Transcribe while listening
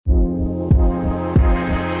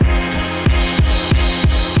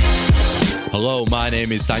Hello, my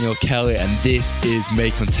name is Daniel Kelly and this is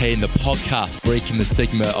May Contain, the podcast breaking the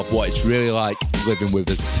stigma of what it's really like living with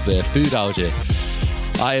a severe food allergy.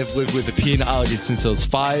 I have lived with a peanut allergy since I was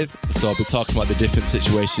 5, so I'll be talking about the different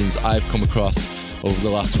situations I've come across over the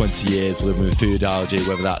last 20 years living with food allergy,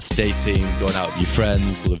 whether that's dating, going out with your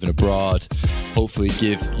friends, living abroad. Hopefully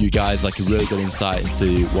give you guys like a really good insight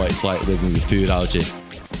into what it's like living with food allergy.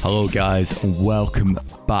 Hello guys and welcome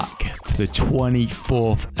back to the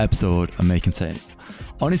 24th episode of May Contain.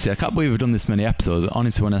 Honestly, I can't believe I've done this many episodes.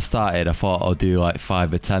 Honestly, when I started, I thought I'll do like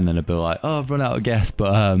 5 or 10 and I'd be like, oh, I've run out of guests.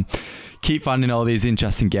 But keep finding all these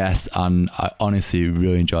interesting guests and I honestly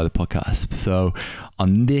really enjoy the podcast. So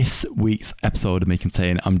on this week's episode of May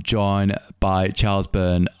Contain, I'm joined by Charles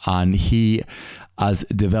Byrne and he has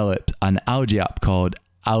developed an allergy app called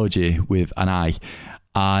Allergy with an I.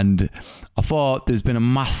 And I thought there's been a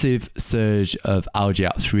massive surge of allergy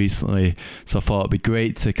apps recently. So I thought it'd be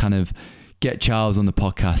great to kind of get Charles on the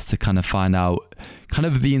podcast to kind of find out kind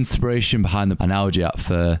of the inspiration behind an allergy app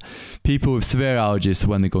for people with severe allergies. So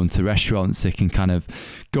when they go into restaurants, they can kind of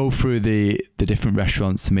go through the different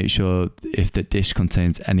restaurants to make sure if the dish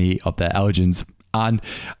contains any of their allergens. And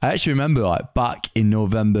I actually remember like back in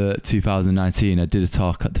November 2019, I did a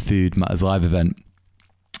talk at the Food Matters Live event.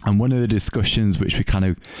 And one of the discussions which we kind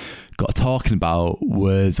of got talking about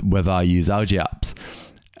was whether I use allergy apps.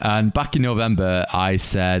 And back in November, I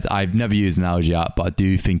said I've never used an allergy app, but I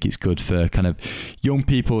do think it's good for kind of young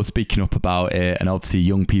people speaking up about it. And obviously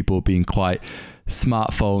young people being quite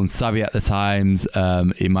smartphone savvy at the times,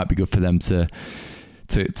 it might be good for them to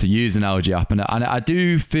use an allergy app. And I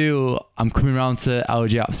do feel I'm coming around to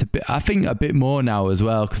allergy apps a bit more now as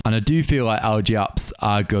well. And I do feel like allergy apps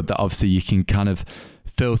are good, that obviously you can kind of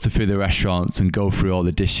filter through the restaurants and go through all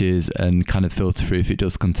the dishes and kind of filter through if it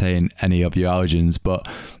does contain any of your allergens. But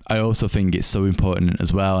I also think it's so important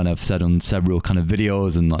as well, and I've said on several kind of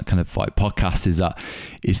videos and like kind of like podcasts, is that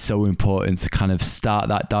it's so important to kind of start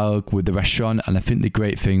that dialogue with the restaurant. And I think the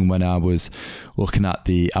great thing when I was looking at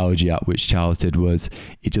the allergy app which Charles did was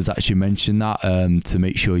it does actually mention that to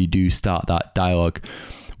make sure you do start that dialogue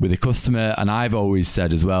with the customer. And I've always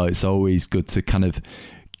said as well, it's always good to kind of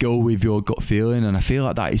go with your gut feeling, and I feel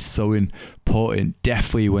like that is so important,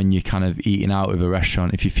 definitely when you're kind of eating out with a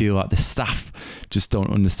restaurant. If you feel like the staff just don't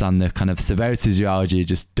understand the kind of severities of your allergy,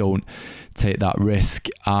 just don't take that risk.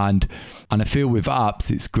 And I feel with apps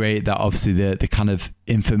it's great that obviously the kind of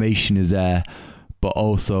information is there, but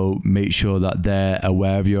also make sure that they're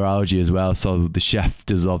aware of your allergy as well. So the chef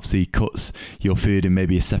does obviously cuts your food in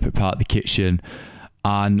maybe a separate part of the kitchen.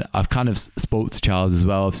 And I've kind of spoke to Charles as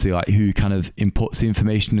well, obviously, like who kind of inputs the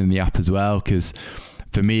information in the app as well. Because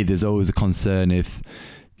for me, there's always a concern if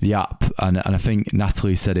the app, and I think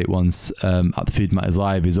Natalie said it once at the Food Matters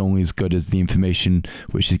Live, is only as good as the information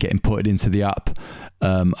which is getting put into the app.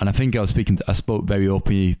 And I think I spoke very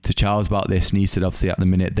openly to Charles about this, and he said obviously at the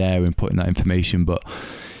minute they're inputting that information. But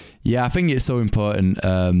yeah, I think it's so important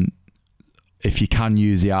if you can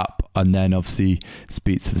use the app and then obviously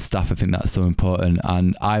speak to the staff. I think that's so important.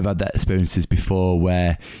 And I've had that experiences before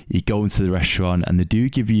where you go into the restaurant and they do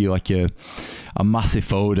give you like a massive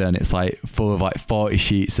folder and it's like full of like 40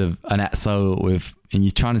 sheets of an Excel and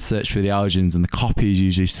you're trying to search for the allergens and the copy is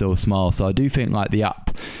usually so small. So I do think like the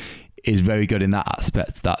app is very good in that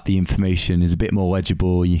aspect, that the information is a bit more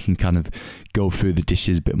legible. You can kind of go through the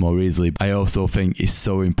dishes a bit more easily. I also think it's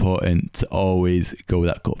so important to always go with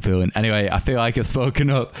that gut feeling. Anyway, I feel like I've spoken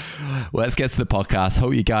up. Let's get to the podcast.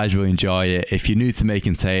 Hope you guys really enjoy it. If you're new to May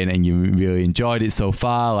Contain and you really enjoyed it so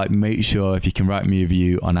far, like make sure if you can write me a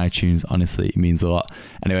review on iTunes. Honestly, it means a lot.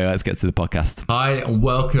 Anyway, let's get to the podcast. Hi and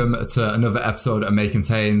welcome to another episode of May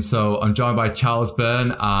Contain. So I'm joined by Charles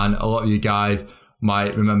Byrne, and a lot of you guys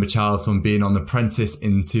might remember Charles from being on The Apprentice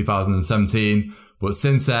in 2017. But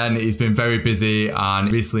since then, he's been very busy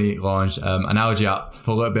and recently launched an allergy app.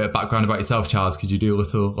 For a little bit of background about yourself, Charles, could you do a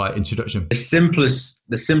little like introduction? The simple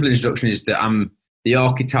introduction is that I'm the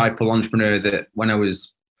archetypal entrepreneur that when I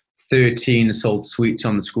was 13, sold sweets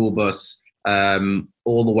on the school bus,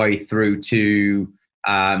 all the way through to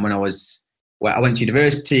when I went to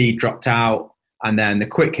university, dropped out. And then the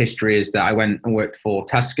quick history is that I went and worked for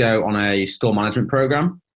Tesco on a store management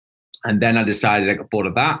program. And then I decided I got bored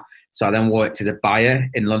of that. So I then worked as a buyer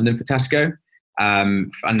in London for Tesco.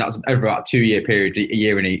 And that was over about a 2-year period, a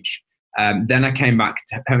year in each. Then I came back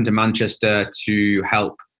home to Manchester to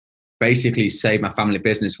help basically save my family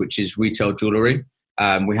business, which is retail jewellery.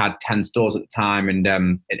 We had 10 stores at the time and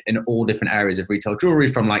in all different areas of retail jewellery,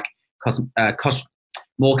 from like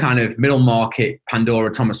more kind of middle market,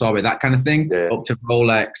 Pandora, Thomas Orbe, that kind of thing, up to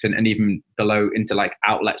Rolex and even below into like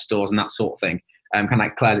outlet stores and that sort of thing. kind of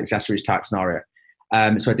like Claire's Accessories type scenario.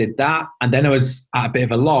 So I did that, and then I was at a bit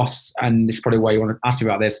of a loss, and this is probably why you want to ask me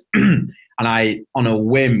about this. And I, on a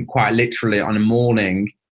whim, quite literally on a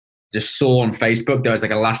morning, just saw on Facebook there was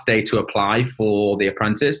like a last day to apply for The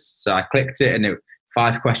Apprentice. So I clicked it, and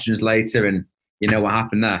 5 questions later, and you know what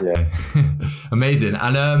happened there. Yeah. Amazing.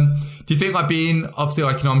 And do you think like being obviously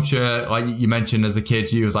like an amateur, like you mentioned as a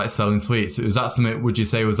kid, you was like selling sweets. Was that something, would you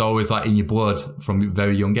say, was always like in your blood from a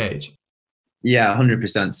very young age? Yeah,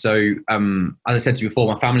 100%. So as I said to you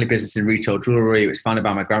before, my family business in retail jewelry, it was founded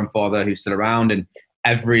by my grandfather who's still around. And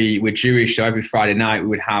we're Jewish, so every Friday night we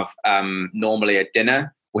would have normally a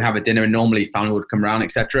dinner. We have a dinner and normally family would come around,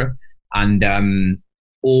 etc. And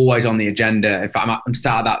always on the agenda, in fact, I'm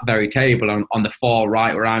sat at that very table on the far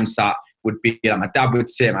right where I'm sat would be like my dad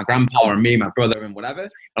would sit, my grandpa and me, my brother and whatever.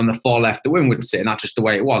 On the far left, the women would sit, and that's just the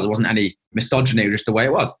way it was. It wasn't any misogyny, it was just the way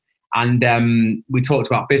it was. And we talked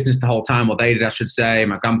about business the whole time. Well, they did, I should say.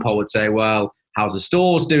 My grandpa would say, well, how's the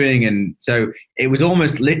stores doing? And so it was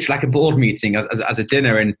almost literally like a board meeting as a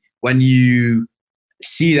dinner. And when you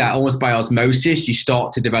see that almost by osmosis, you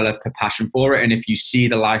start to develop a passion for it. And if you see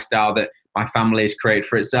the lifestyle that my family has created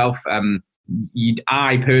for itself,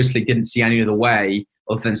 I personally didn't see any other way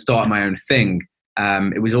other than starting my own thing.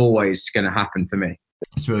 It was always going to happen for me.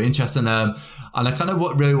 It's really interesting. And I kind of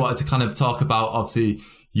really wanted to kind of talk about, obviously,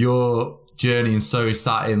 your journey and so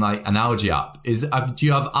starting like an allergy app. Do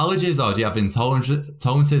you have allergies or do you have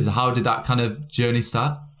intolerances? How did that kind of journey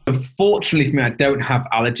start? Unfortunately for me, I don't have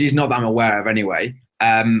allergies, not that I'm aware of anyway.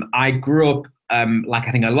 I grew up, like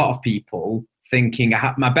I think a lot of people, thinking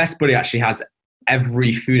my best buddy actually has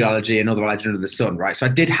every food allergy and other allergy under the sun, right? So I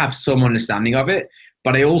did have some understanding of it,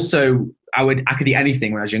 but I could eat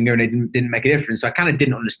anything when I was younger and it didn't make a difference. So I kind of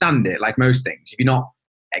didn't understand it, like most things. If you're not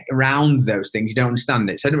around those things, you don't understand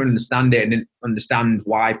it. So I didn't really understand it and didn't understand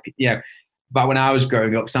why, but when I was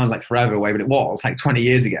growing up, sounds like forever away, but it was like 20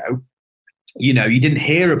 years ago. You didn't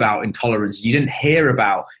hear about intolerance. You didn't hear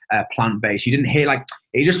about plant-based. You didn't hear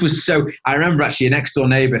it just was so. I remember actually a next door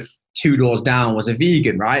neighbor 2 doors down was a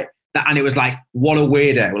vegan, right? And it was like, what a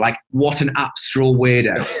weirdo! Like, what an absolute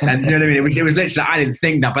weirdo! And you know what I mean? It was literally, I didn't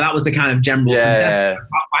think that, but that was the kind of general. Yeah.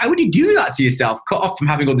 Why would you do that to yourself? Cut off from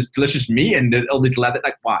having all this delicious meat and all this leather.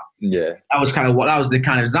 Like, why? Yeah. That was the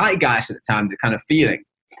kind of zeitgeist at the time, the kind of feeling.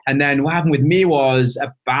 And then what happened with me was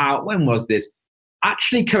when was this?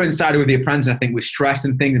 Actually coincided with The Apprentice, I think, with stress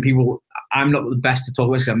and things. And people, I'm not the best to talk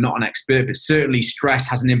about because I'm not an expert, but certainly stress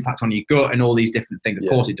has an impact on your gut and all these different things. Of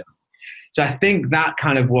course it does. So I think that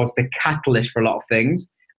kind of was the catalyst for a lot of things.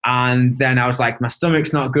 And then I was like, my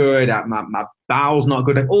stomach's not good, my bowel's not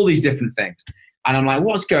good, like all these different things. And I'm like,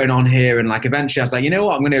 what's going on here? And like eventually I was like, you know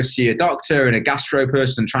what, I'm going to go see a doctor and a gastro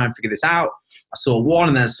person and try and figure this out. I saw 1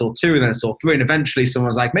 and then I saw 2 and then I saw 3. And eventually someone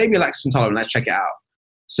was like, maybe lactose intolerant, let's check it out.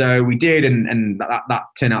 So we did, and that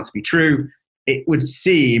turned out to be true. It would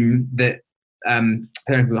seem that, I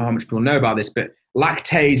don't know how much people know about this, but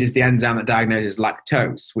lactase is the enzyme that diagnoses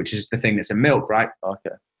lactose, which is the thing that's in milk, right?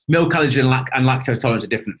 Okay. Milk allergy and lactose tolerance are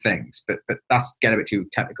different things, but that's getting a bit too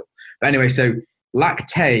technical. But anyway, so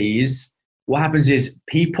lactase, what happens is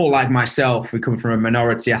people like myself, who come from a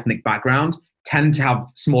minority ethnic background, tend to have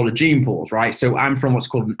smaller gene pools, right? So I'm from what's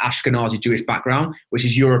called an Ashkenazi Jewish background, which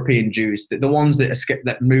is European Jews, the ones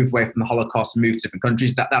that moved away from the Holocaust and moved to different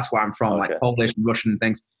countries. That's where I'm from, like Polish and Russian and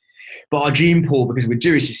things. But our gene pool, because we're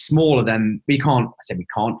Jewish, is smaller than we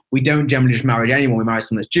don't generally just marry anyone. We marry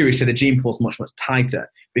someone that's Jewish, so the gene pool is much, much tighter.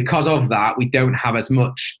 Because of that, we don't have as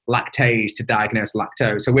much lactase to diagnose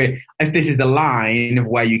lactose. So if this is the line of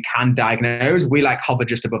where you can diagnose, we hover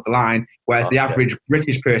just above the line, whereas the average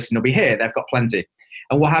British person will be here. They've got plenty.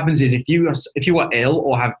 And what happens is if you are ill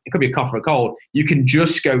or it could be a cough or a cold, you can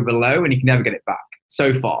just go below and you can never get it back.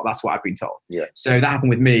 So far, that's what I've been told. Yeah. So that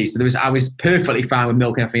happened with me. So I was perfectly fine with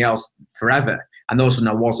milk and everything else forever. And all of a sudden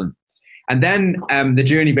I wasn't. And then the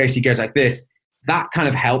journey basically goes like this. That kind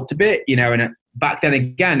of helped a bit, and back then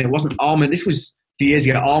again, it wasn't almond. This was a few years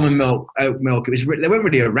ago, almond milk, oat milk. They weren't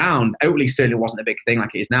really around. Oatly certainly wasn't a big thing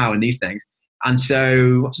like it is now in these things. And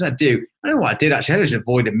so what did I do? I don't know what I did actually. I just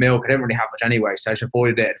avoided milk. I didn't really have much anyway. So I just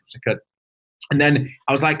avoided it as I could. And then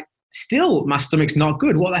I was like, still, my stomach's not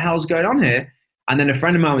good. What the hell's going on here? And then a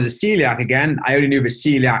friend of mine was a celiac again. I only knew of a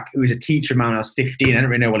celiac who was a teacher of mine when I was 15. I didn't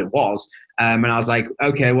really know what it was. And I was like,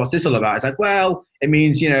 okay, what's this all about? It's like, well, it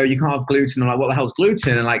means, you can't have gluten. I'm like, what the hell's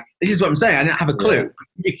gluten? And this is what I'm saying. I didn't have a clue.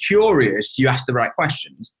 Yeah. You're curious, you ask the right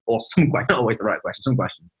questions, or some questions, not always the right questions, some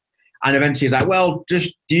questions. And eventually he's like, well,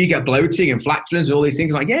 just do you get bloating and flatulence and all these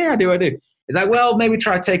things? I'm like, yeah, I do. He's like, well, maybe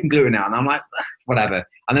try taking gluten out. And I'm like, whatever.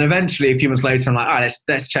 And then eventually a few months later, I'm like, all right,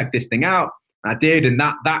 let's check this thing out. And I did, and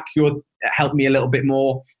that cured helped me a little bit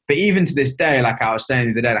more. But even to this day, like I was saying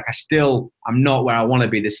the other day, like I'm not where I want to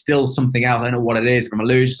be. There's still something else. I don't know what it is. If I'm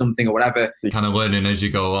allergic to something or whatever. You're kind of learning as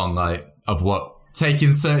you go along, like of what,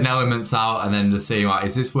 taking certain elements out and then just seeing, like,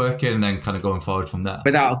 is this working? And then kind of going forward from there.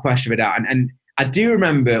 Without a question, and I do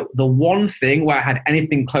remember the one thing where I had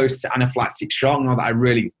anything close to anaphylactic shock, not that I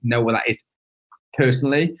really know what that is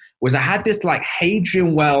personally, was I had this like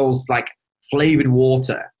Hadrian Wells like flavored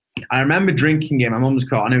water. I remember drinking it in my mum's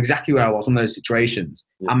car. I know exactly where I was in those situations.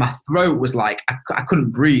 And my throat was like, I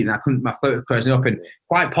couldn't breathe. And my throat was closing up. And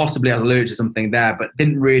quite possibly I was allergic to something there, but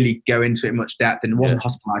didn't really go into it in much depth and wasn't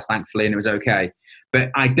hospitalized, thankfully, and it was okay.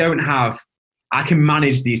 But I can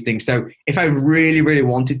manage these things. So if I really, really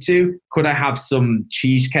wanted to, could I have some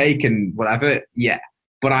cheesecake and whatever? Yeah.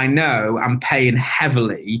 But I know I'm paying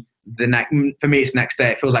heavily for me, it's the next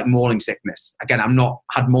day. It feels like morning sickness. Again, I'm not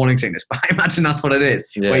had morning sickness, but I imagine that's what it is,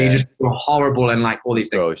 where you just feel horrible and like all these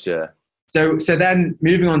things. Gross, yeah. So then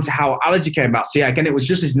moving on to how allergy came about. So yeah, again, it was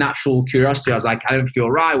just this natural curiosity. I was like, I don't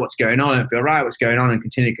feel right. What's going on? I don't feel right. What's going on? And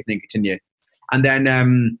continue. And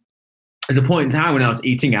then there's a point in time when I was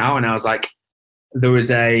eating out, and I was like, it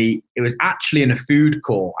was actually in a food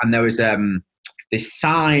court, and there was this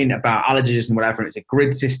sign about allergies and whatever, and it's a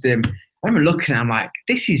grid system. I remember looking at it, I'm like,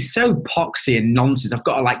 this is so poxy and nonsense. I've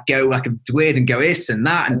got to like go like a weird and go this and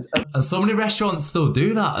that. And so many restaurants still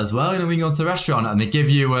do that as well. You know, when you go to a restaurant and they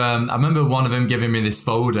give you, I remember one of them giving me this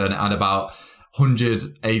folder and it had about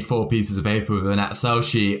 100 A4 pieces of paper with an Excel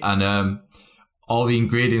sheet, and all the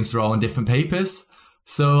ingredients were all on different papers.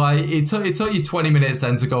 So it took you 20 minutes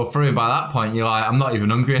then to go through, and by that point you're like, I'm not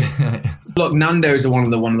even hungry. Look, Nando's are one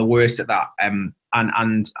of the worst at that. And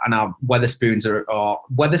our Wetherspoons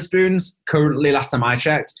Wetherspoons currently, last time I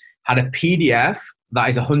checked, had a PDF that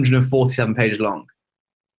is 147 pages long.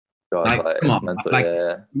 God, like, come on, mental, like,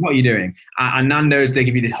 what are you doing? And Nando's, they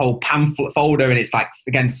give you this whole pamphlet folder, and it's like,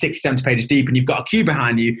 again, 60-70 pages deep, and you've got a queue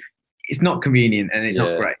behind you. It's not convenient, and it's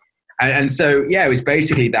not great. And so, yeah, it was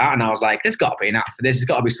basically that. And I was like, there's got to be an app for this. There's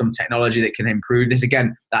got to be some technology that can improve this.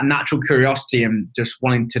 Again, that natural curiosity and just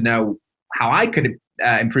wanting to know how I could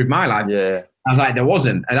improve my life. Yeah. I was like, there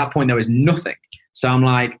wasn't. At that point, there was nothing. So I'm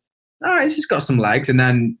like, all right, it's just got some legs. And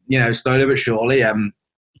then, slowly but surely, I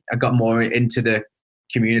got more into the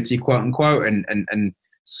community, quote unquote, and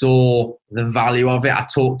saw the value of it. I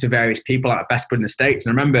talked to various people at Best Bud in the States.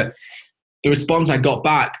 And I remember the response I got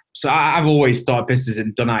back. So I've always started businesses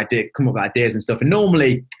and come up with ideas and stuff. And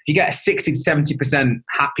normally, if you get a 60 to 70%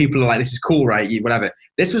 people are like, this is cool, right? Whatever.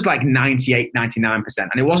 This was like 98, 99%.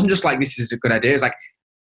 And it wasn't just like, this is a good idea. It's like,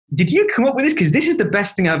 did you come up with this? Because this is the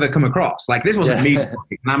best thing I've ever come across. Like, this wasn't me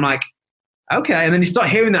talking. And I'm like, okay. And then you start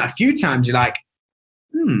hearing that a few times. You're like,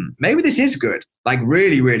 maybe this is good. Like,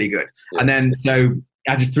 really, really good. Yeah. And then, so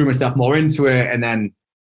I just threw myself more into it. And then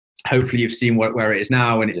hopefully you've seen where it is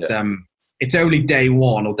now. And it's only day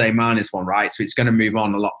one or day -1, right? So it's going to move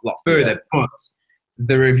on a lot further. Yeah. But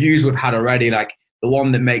the reviews we've had already, like the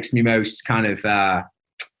one that makes me most kind of, I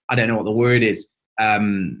don't know what the word is,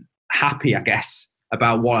 happy, I guess,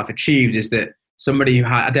 about what I've achieved is that somebody who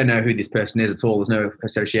I don't know who this person is at all, there's no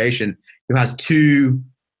association, who has 2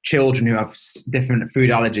 children who have different food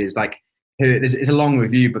allergies. Like, it's a long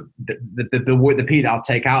review, but the piece that I'll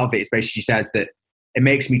take out of it is basically says that it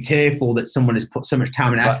makes me tearful that someone has put so much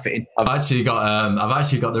time and effort in. I've actually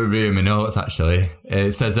got the review in my notes. Actually,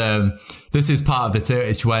 it says this is part of the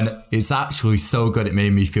Turkish when it's actually so good it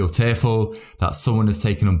made me feel tearful that someone has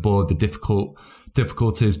taken on board the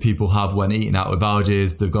difficulties people have when eating out with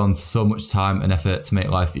allergies. They've gone to so much time and effort to make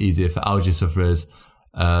life easier for allergy sufferers.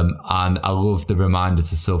 And I love the reminder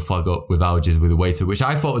to still flag up with allergies with a waiter, which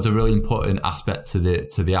I thought was a really important aspect to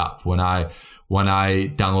the app when I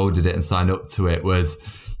downloaded it and signed up to it. Was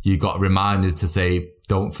you got reminders to say,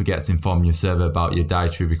 don't forget to inform your server about your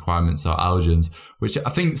dietary requirements or allergens, which I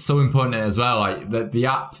think is so important as well. Like the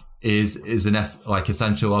app is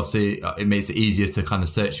essential. Obviously, it makes it easier to kind of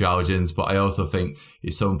search your allergens, but I also think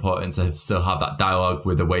it's so important to still have that dialogue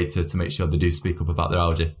with the waiter to make sure they do speak up about their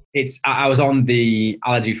allergy. I was on the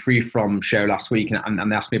Allergy Free From show last week,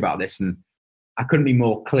 and they asked me about this, and I couldn't be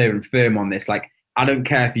more clear and firm on this. Like, I don't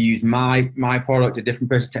care if you use my product, a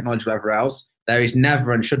different person's technology, whatever else. There is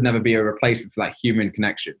never and should never be a replacement for that human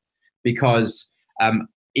connection, because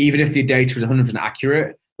even if your data is 100%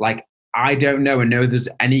 accurate, like, I don't know there's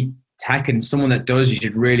any tech, and someone that does, you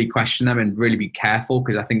should really question them and really be careful,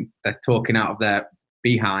 because I think they're talking out of their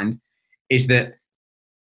behind. Is that,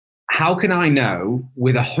 how can I know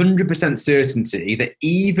with 100% certainty that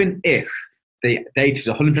even if the data is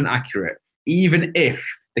 100% accurate, even if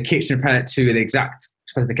the kitchen prepared it to the exact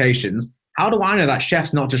specifications, How do I know that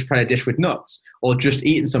chef's not just prepared a dish with nuts, or just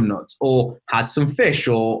eaten some nuts, or had some fish,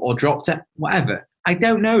 or dropped it, whatever? I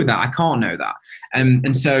don't know that. I can't know that.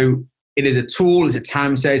 And so it is a tool. It's a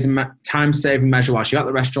time-saving measure whilst you're at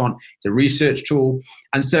the restaurant. It's a research tool.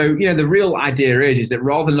 And so, the real idea is that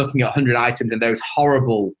rather than looking at 100 items and those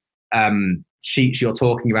horrible sheets you're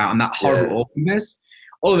talking about and that horrible awkwardness,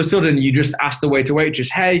 all of a sudden you just ask the waiter waitress,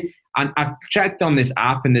 hey, and I've checked on this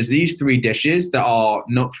app and there's these 3 dishes that are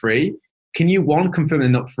nut-free. Can you, 1, confirm they're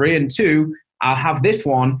nut-free? And 2, I'll have this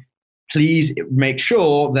one. Please make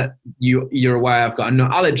sure that you're aware I've got a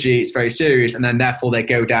nut allergy. It's very serious. And then therefore they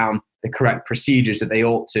go down the correct procedures that they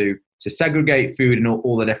ought to segregate food and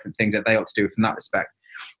all the different things that they ought to do from that respect.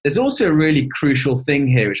 There's also a really crucial thing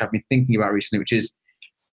here, which I've been thinking about recently, which is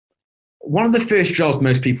one of the first jobs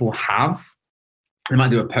most people have, they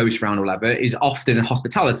might do a post round or whatever, is often in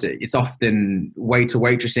hospitality. It's often waiter,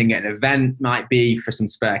 waitressing at an event, might be for some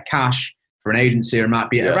spare cash for an agency, or it might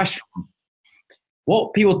be at a restaurant.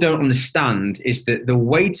 What people don't understand is that the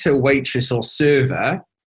waiter, waitress, or server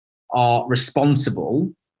are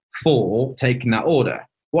responsible for taking that order.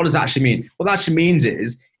 What does that actually mean? What that actually means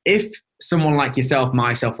is if someone like yourself,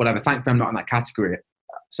 myself, whatever, thankfully I'm not in that category,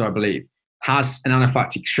 so I believe, has an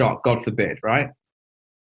anaphylactic shock, God forbid, right?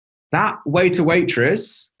 That waiter,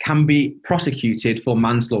 waitress can be prosecuted for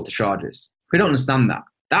manslaughter charges. We don't understand that.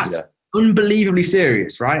 That's unbelievably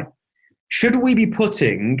serious, right? Should we be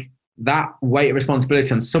putting that weight of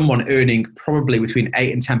responsibility on someone earning probably between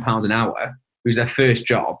 £8 and £10 an hour, who's their first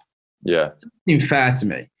job? Yeah. Doesn't seem fair to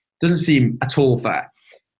me. Doesn't seem at all fair.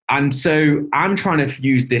 And so I'm trying to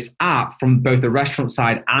use this app from both the restaurant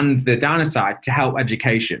side and the diner side to help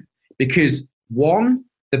education. Because 1,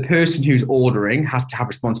 the person who's ordering has to have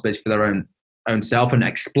responsibility for their own self and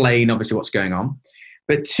explain obviously what's going on.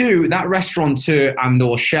 But 2, that restaurateur and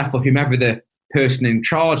or chef or whomever the person in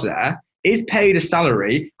charge there is paid a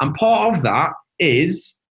salary, and part of that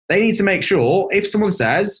is they need to make sure if someone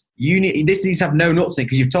says this needs to have no nuts in it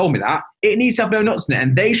because you've told me that, it needs to have no nuts in it,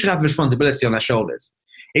 and they should have the responsibility on their shoulders.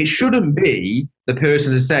 It shouldn't be the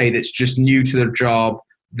person to say that's just new to the job,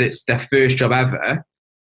 that's their first job ever.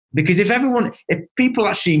 Because if people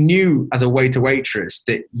actually knew as a waiter waitress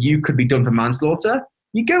that you could be done for manslaughter,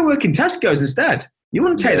 you go work in Tesco's instead. You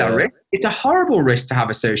wouldn't take that risk. It's a horrible risk to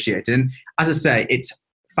have associated. And as I say, it's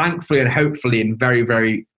thankfully and hopefully in very,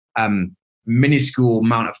 very minuscule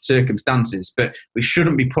amount of circumstances, but we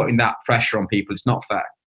shouldn't be putting that pressure on people. It's not fair.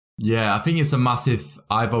 Yeah, I think it's a massive,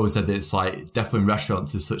 I've always said that it's like definitely in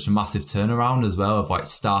restaurants there's such a massive turnaround as well of like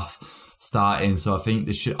staff starting. So I think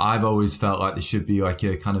I've always felt like there should be like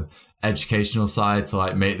a kind of educational side to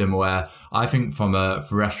like make them aware. I think from a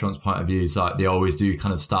restaurants point of view, it's like they always do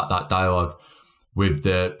kind of start that dialogue with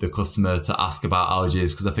the customer to ask about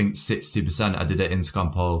allergies, because I think 60%, I did an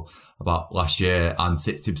Instagram poll about last year, and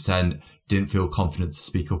 60% didn't feel confident to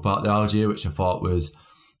speak up about the allergy, which I thought was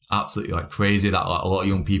absolutely like crazy, that like a lot of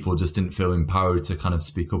young people just didn't feel empowered to kind of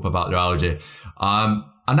speak up about their allergy. And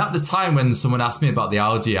at the time when someone asked me about the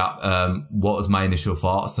allergy app, what was my initial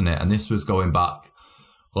thoughts on it? And this was going back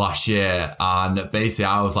last year, and basically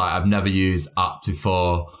I was like, I've never used apps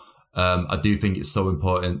before. I do think it's so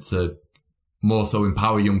important to more so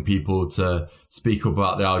empower young people to speak up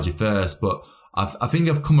about their allergy first. But I think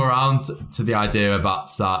I've come around to the idea of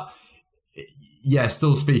apps that,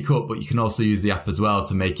 still speak up, but you can also use the app as well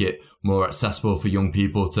to make it more accessible for young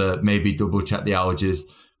people to maybe double check the allergies.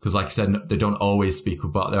 Because like I said, they don't always speak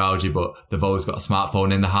about their allergy, but they've always got a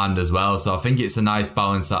smartphone in the hand as well. So I think it's a nice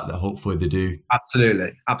balance that hopefully they do.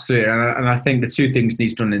 Absolutely. And I think the two things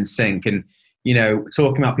need to run in sync. And,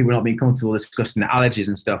 talking about people not being comfortable discussing their allergies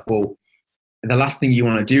and stuff, well, the last thing you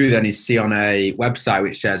want to do then is see on a website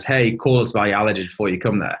which says, hey, call us about your allergies before you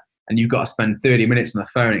come there. And you've got to spend 30 minutes on the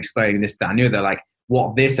phone explaining this, that, and the other. Like,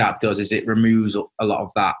 what this app does is it removes a lot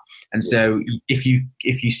of that. And so if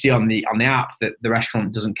you see on the app that the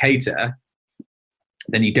restaurant doesn't cater,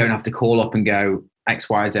 then you don't have to call up and go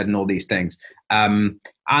X, Y, Z and all these things. I'm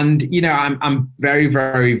very,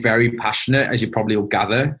 very, very passionate, as you probably all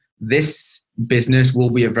gather. This business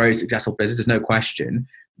will be a very successful business, there's no question.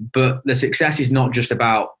 But the success is not just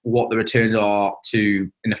about what the returns are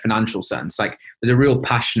in a financial sense. Like, there's a real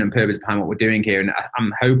passion and purpose behind what we're doing here. And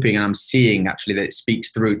I'm hoping and I'm seeing actually that it speaks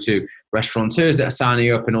through to restaurateurs that are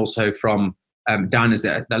signing up, and also from diners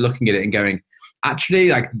that are looking at it and going, actually,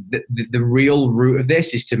 like the real root of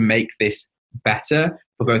this is to make this better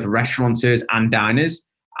for both restaurateurs and diners,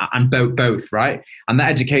 and both, right? And that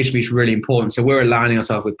education piece is really important. So we're aligning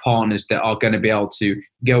ourselves with partners that are going to be able to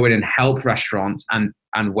go in and help restaurants and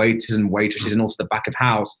waiters and waitresses and also the back of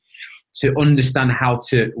house to understand how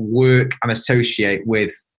to work and associate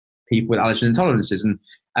with people with allergies and intolerances,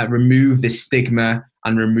 and remove this stigma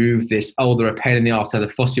and remove this, oh, they're a pain in the arse, they're the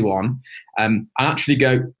fussy one, and actually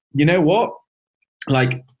go, you know what?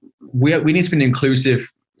 Like, we need to be an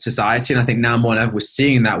inclusive society. And I think now more than ever, we're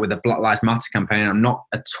seeing that with the Black Lives Matter campaign. I'm not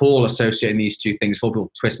at all associating these two things, before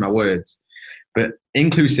people twist my words. But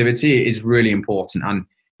inclusivity is really important. And,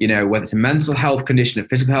 you know, whether it's a mental health condition, a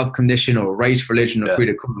physical health condition, or a race, religion, or creed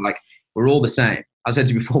of color, like, we're all the same. I said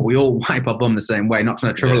to you before, we all wipe our bum the same way, not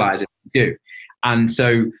trying to trivialize it. We do. And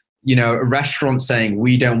so, you know, a restaurant saying,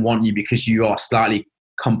 we don't want you because you are slightly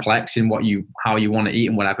complex in how you want to eat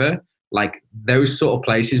and whatever, like those sort of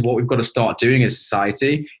places, what we've got to start doing as a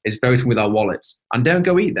society is voting with our wallets, and don't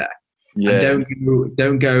go eat there. Yeah. And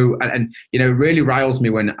don't go. And, you know, it really riles me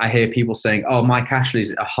when I hear people saying, oh, Mike Ashley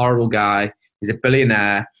is a horrible guy. He's a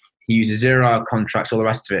billionaire. He uses 0-hour contracts, all the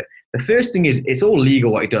rest of it. The first thing is, it's all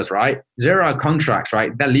legal what he does, right? 0-hour contracts,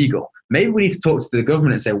 right? They're legal. Maybe we need to talk to the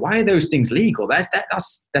government and say, why are those things legal?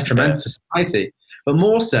 That's detrimental to society. But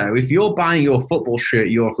more so, if you're buying your football shirt,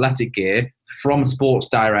 your athletic gear from Sports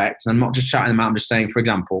Direct, and I'm not just shouting them out, I'm just saying, for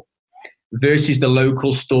example, versus the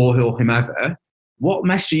local store or whomever, what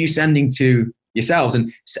message are you sending to yourselves?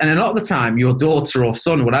 And a lot of the time, your daughter or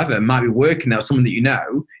son or whatever might be working there, or someone that you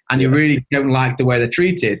know, and you really don't like the way they're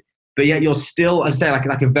treated, but yet you're still, as I say,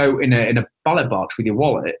 like a vote in a ballot box with your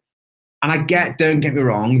wallet. And I get, don't get me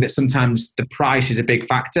wrong, that sometimes the price is a big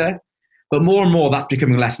factor, but more and more that's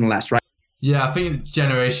becoming less and less, right? Yeah, I think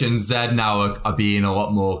Generation Z now are being a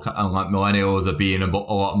lot more, like millennials are being a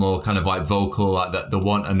lot more kind of like vocal, like that they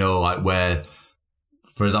want to know like where,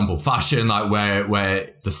 for example, fashion, like where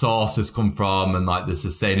the source has come from, and like the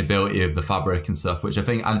sustainability of the fabric and stuff, which I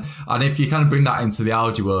think, and if you kind of bring that into the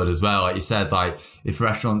allergy world as well, like you said, like if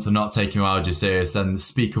restaurants are not taking your allergy serious, and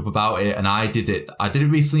speak up about it. And I did it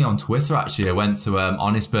recently on Twitter, actually. I went to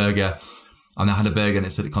Honest Burger, and I had a burger and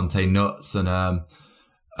it said it contained nuts, and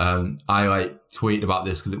I like tweeted about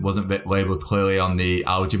this because it wasn't labeled clearly on the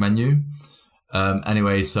allergy menu.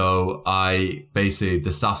 Anyway, so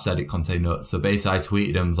the staff said it contained nuts. So basically I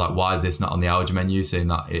tweeted them like, why is this not on the allergy menu? Saying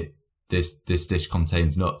that this dish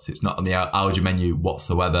contains nuts. It's not on the allergy menu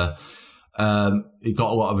whatsoever. It got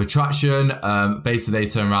a lot of attraction. Basically they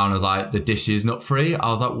turned around and was like, the dish is nut free. I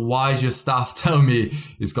was like, why is your staff telling me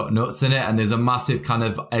it's got nuts in it? And there's a massive kind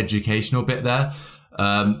of educational bit there.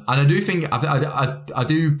 And I do think, I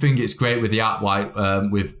do think it's great with the app, like,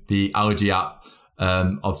 with the allergy app,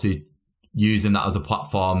 obviously, using that as a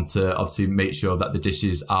platform to obviously make sure that the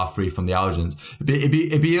dishes are free from the allergens. It'd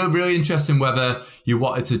be really interesting whether you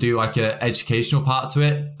wanted to do like an educational part to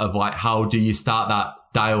it, of like, how do you start that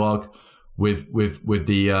dialogue with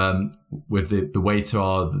the waiter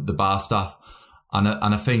or the bar staff, and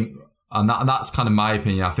I think, and that's kind of my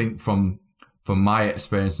opinion. I think from my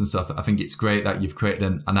experience and stuff, I think it's great that you've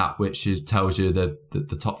created an app which tells you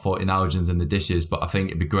the top 40 allergens in the dishes, but I think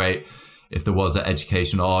it'd be great if there was an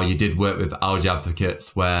education, or you did work with allergy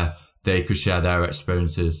advocates where they could share their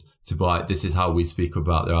experiences to be like, this is how we speak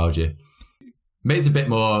about their allergy. Makes it a bit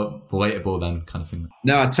more relatable then, kind of thing.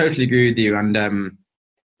 No, I totally agree with you. And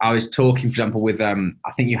I was talking, for example, with, I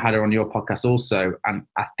think you had her on your podcast also, and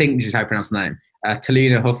I think this is how you pronounce the name,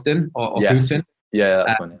 Talina Houghton, or yes. Houghton. Yeah,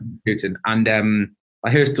 that's funny. Houghton. And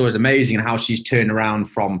her story is amazing, and how she's turned around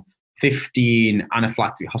from 15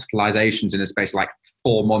 anaphylactic hospitalizations in a space of like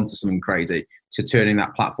 4 months or something crazy, to turning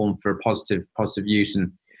that platform for positive use.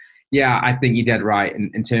 And yeah, I think you're dead right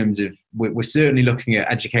in terms of, we're certainly looking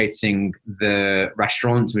at educating the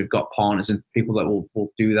restaurants. We've got partners and people that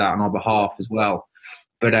will do that on our behalf as well.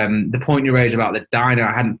 But the point you raised about the diner,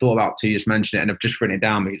 I hadn't thought about till you just mentioned it, and I've just written it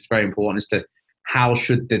down because it's very important, as to how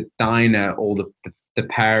should the diner or the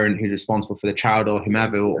parent who's responsible for the child or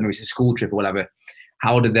whomever, or maybe it's a school trip or whatever,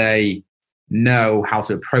 how do they know how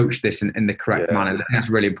to approach this in the correct manner? I think that's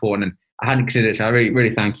really important, and I hadn't considered it, so I really,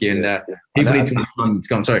 really thank you. And people need to understand.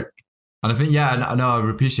 Go on, sorry. And I think, I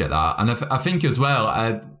appreciate that. And I think as well,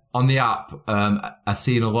 on the app, I've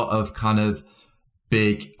seen a lot of kind of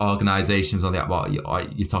big organizations on the app. Well,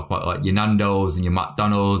 you talk about like your Nando's and your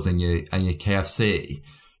McDonald's and your KFC.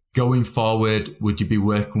 Going forward, would you be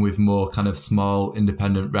working with more kind of small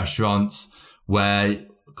independent restaurants where,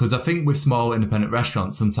 because I think with small independent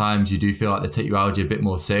restaurants, sometimes you do feel like they take your allergy a bit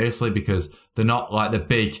more seriously because they're not like the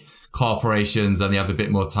big corporations, and they have a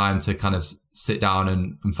bit more time to kind of sit down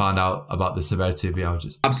and find out about the severity of the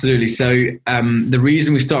allergies. Absolutely. So the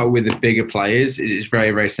reason we started with the bigger players is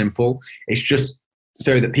very, very simple. It's just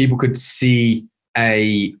so that people could see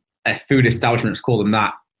a food establishment, let's call them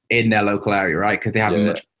that, in their local area, right? Because they have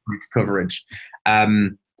much coverage.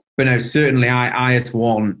 But no, certainly I as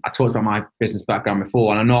one, I talked about my business background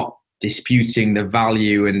before, and I'm not disputing the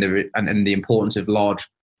value and the importance of large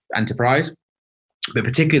enterprise, but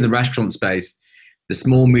particularly in the restaurant space, the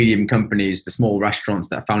small, medium companies, the small restaurants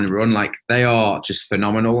that are family run, like they are just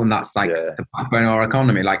phenomenal. And that's like the backbone of our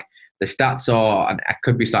economy. Like the stats are, and I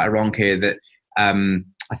could be slightly wrong here, that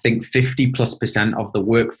I think 50+% of the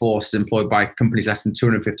workforce is employed by companies less than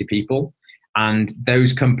 250 people. And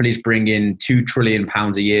those companies bring in £2 trillion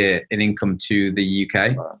a year in income to the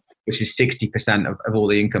UK, which is 60% of all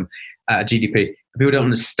the income, GDP. People don't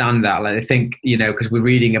understand that. Like they think, because we're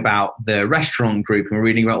reading about the restaurant group and we're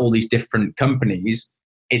reading about all these different companies,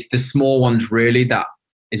 it's the small ones really that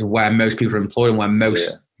is where most people are employed and where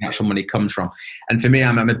most actual money comes from. And for me,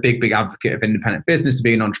 I'm a big advocate of independent business,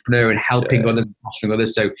 being an entrepreneur and helping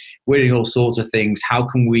others. So we're doing all sorts of things. How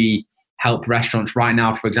can we help restaurants right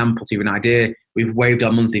now? For example, to give an idea, we've waived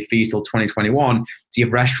our monthly fees till 2021 to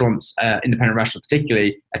give restaurants, independent restaurants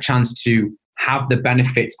particularly, a chance to have the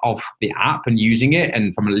benefits of the app and using it,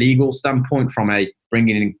 and from a legal standpoint, from a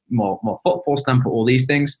bringing in more footfall standpoint, all these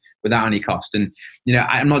things without any cost. And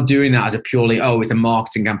I'm not doing that as a purely it's a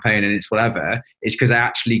marketing campaign and it's whatever. It's because I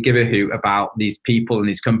actually give a hoot about these people and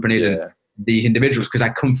these companies and these individuals, because I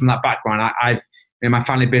come from that background. I've my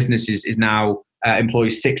family business is now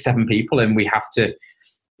employs 6-7 people, and we have to,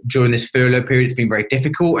 during this furlough period, it's been very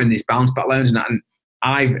difficult, and these bounce back loans, and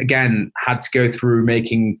I've again had to go through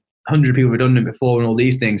making 100 people redundant before and all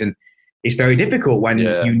these things, and it's very difficult when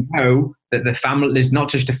you know that the family, there's not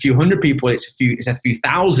just a few hundred people, it's a few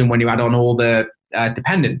thousand when you add on all the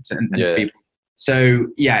dependents and people. So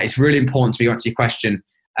it's really important to answer your question.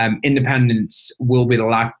 Independence will be the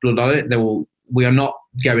lifeblood of it. We are not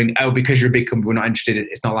going, because you're a big company, we're not interested.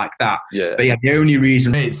 It's not like that. But the only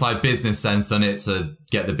reason, it's like business sense, doesn't it, to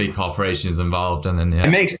get the big corporations involved, and then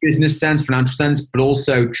it makes business sense, financial sense, but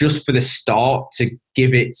also just for the start to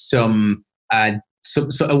give it some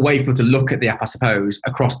sort of way for people to look at the app, I suppose,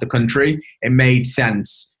 across the country. It made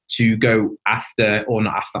sense to go after, or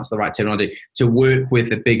not after, that's the right terminology, to work with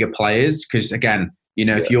the bigger players. Because again,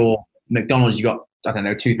 if you're McDonald's, you got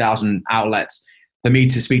 2,000 outlets. For me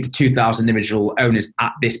to speak to 2,000 individual owners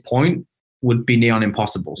at this point would be near on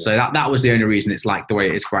impossible. So that was the only reason it's like the way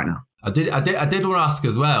it is right now. I did want to ask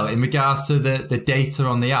as well, in regards to the data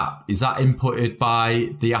on the app, is that inputted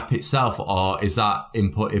by the app itself, or is that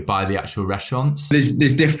inputted by the actual restaurants?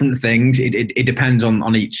 There's different things. It depends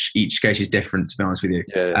on each case is different, to be honest with you.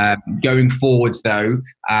 Going forwards though,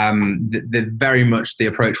 the very much the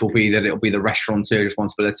approach will be that it'll be the restaurateur's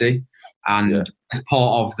responsibility. And as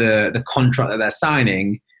part of the contract that they're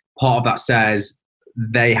signing, part of that says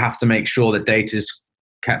they have to make sure that data's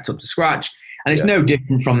kept up to scratch. And it's no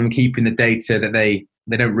different from them keeping the data that they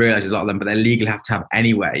don't realize, a lot of them, but they legally have to have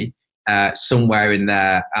anyway, somewhere in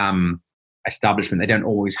their establishment. They don't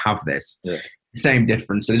always have this. Same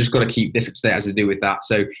difference. So they just got to keep this up to date as they do with that.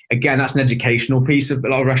 So again, that's an educational piece of a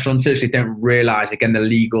lot of restaurants. They don't realize, again,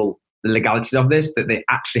 the legalities of this, that they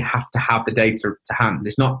actually have to have the data to hand.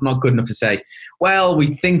 It's not good enough to say, well, we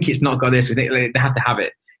think it's not got this. We think they have to have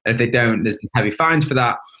it. And if they don't, there's heavy fines for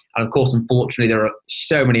that. And of course, unfortunately, there are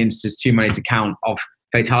so many instances, too many to count, of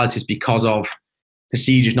fatalities because of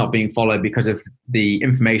procedures not being followed, because of the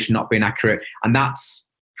information not being accurate. And that's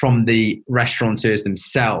from the restaurateurs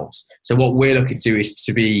themselves. So what we're looking to do is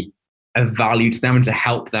to be of value to them and to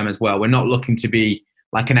help them as well. We're not looking to be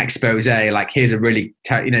like an expose, like here's a really,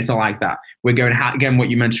 it's not like that. We're going, again, what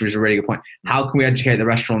you mentioned is a really good point. How can we educate the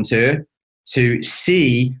restaurateur to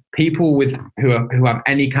see people who have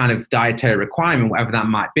any kind of dietary requirement, whatever that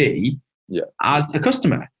might be, as a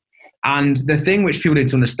customer? And the thing which people need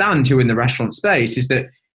to understand who are in the restaurant space is that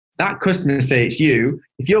customer, say it's you,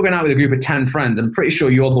 if you're going out with a group of 10 friends, I'm pretty sure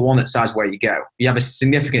you're the one that decides where you go. You have a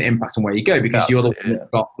significant impact on where you go because you're the one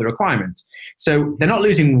that got the requirements. So they're not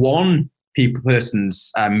losing one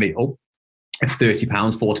person's meal of £30,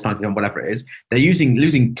 £40, whatever it is. They're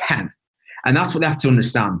losing 10. And that's what they have to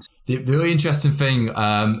understand. The really interesting thing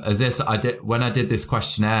is this: when I did this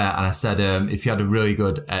questionnaire, and I said, if you had a really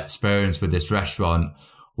good experience with this restaurant,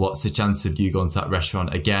 what's the chance of you going to that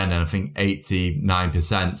restaurant again? And I think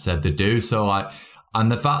 89% said they do. So and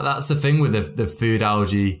the fact that's the thing with the food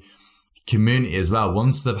allergy community as well.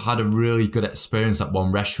 Once they've had a really good experience at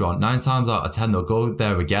one restaurant, 9 times out of 10 they'll go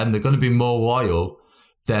there again. They're going to be more loyal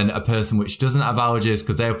than a person which doesn't have allergies,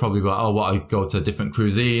 because they'll probably go, I go to a different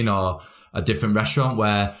cuisine or a different restaurant.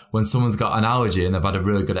 Where when someone's got an allergy and they've had a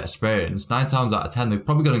really good experience, 9 times out of 10 they're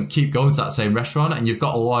probably going to keep going to that same restaurant, and you've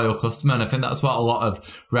got a loyal customer. And I think that's what a lot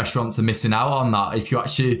of restaurants are missing out on, that if you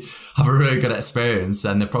actually have a really good experience,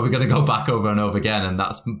 then they're probably going to go back over and over again, and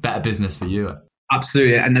that's better business for you.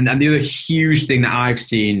 Absolutely. And the other huge thing that I've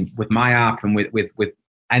seen with my app and with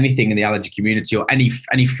anything in the allergy community or any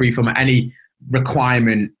free from any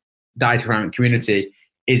requirement diet requirement community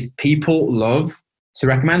is people love to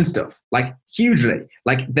recommend stuff, like hugely.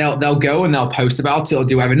 Like they'll go and they'll post about it or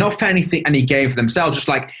do whatever, not for any gain for themselves, just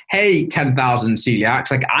like, hey, 10,000 celiacs,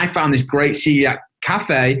 like I found this great celiac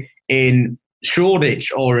cafe in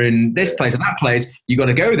Shoreditch or in this place or that place, you got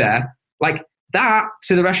to go there. Like that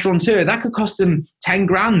to the restaurateur, that could cost them 10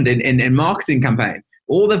 grand in marketing campaign.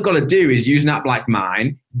 All they've got to do is use an app like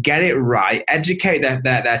mine, get it right, educate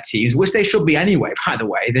their teams, which they should be anyway, by the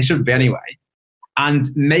way, they should be anyway, and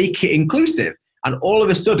make it inclusive. And all of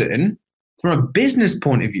a sudden, from a business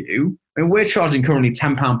point of view, I mean, we're charging currently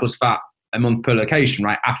 £10 plus VAT a month per location,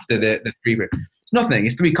 right? After the free room. It's nothing.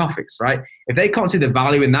 It's 3 coffees, right? If they can't see the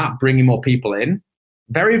value in that, bringing more people in,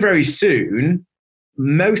 very, very soon,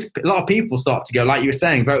 a lot of people start to go, like you were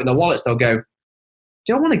saying, vote with their wallets. They'll go,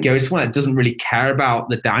 do I want to go to someone that doesn't really care about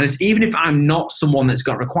the diners? Even if I'm not someone that's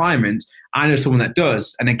got requirements, I know someone that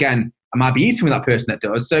does. And again, I might be eating with that person that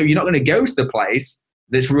does. So you're not going to go to the place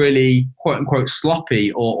that's really quote unquote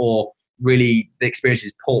sloppy or really the experience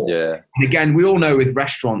is poor. Yeah. And again, we all know with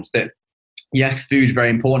restaurants that yes, food's very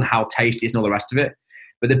important, how tasty it is and all the rest of it.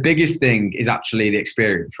 But the biggest thing is actually the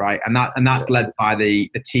experience, right? And that's led by the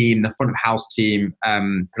team, the front of house team,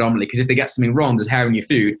 predominantly. Because if they get something wrong, there's hair in your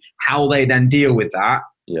food, how they then deal with that,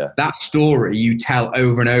 that story you tell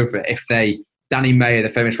over and over. If Danny Mayer, the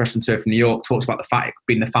famous restaurateur from New York, talks about the fact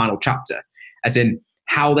being the final chapter, as in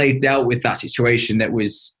how they dealt with that situation that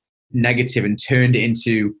was negative and turned it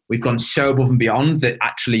into, we've gone so above and beyond that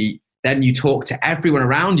actually then you talk to everyone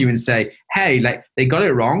around you and say, hey, like they got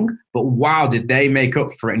it wrong, but wow, did they make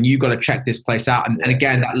up for it? And you got to check this place out. And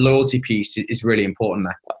again, that loyalty piece is really important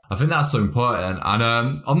there. I think that's so important. And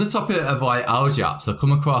on the topic of like allergy apps, I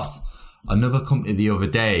come across another company the other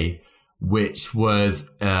day, which was,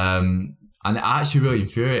 and it actually really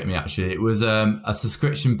infuriated me actually. It was a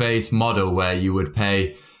subscription-based model where you would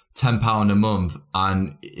pay £10 a month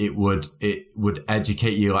and it would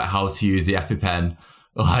educate you like how to use the EpiPen,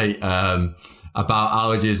 like about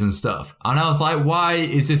allergies and stuff. And I was like, why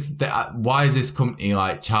is this company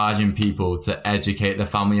like charging people to educate their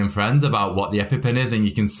family and friends about what the EpiPen is? And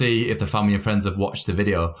you can see if the family and friends have watched the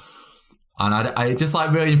video. And I just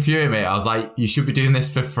like really infuriated me. I was like, you should be doing this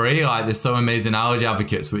for free. Like there's so amazing allergy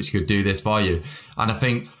advocates which could do this for you. And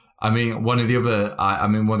I mean, one of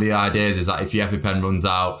the ideas is that if your EpiPen runs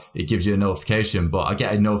out, it gives you a notification, but I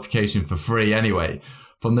get a notification for free anyway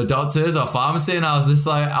from the doctors or pharmacy. And I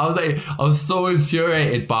was so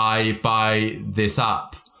infuriated by this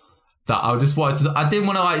app that I didn't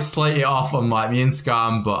want to like slate it off on like my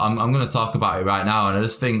Instagram, but I'm going to talk about it right now. And I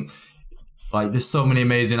just think like there's so many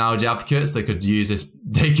amazing allergy advocates they could use this,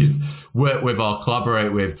 they could work with or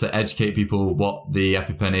collaborate with to educate people what the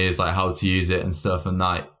EpiPen is, like how to use it and stuff. And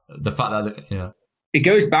like the fact that, it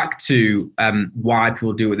goes back to why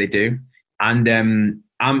people do what they do. And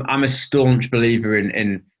I'm a staunch believer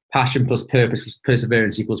in passion plus purpose plus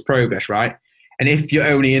perseverance equals progress, right? And if you're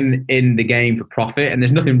only in the game for profit, and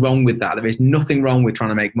there's nothing wrong with that, there is nothing wrong with trying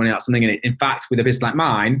to make money out of something. And in fact, with a business like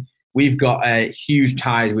mine, we've got a huge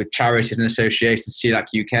ties with charities and associations, CELAC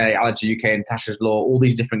UK, Allergy UK, and Tasha's Law, all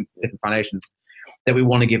these different foundations that we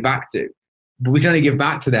want to give back to. But we can only give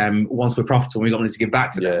back to them once we're profitable. We've got money to give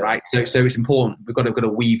back to them, right? So it's important. We've got to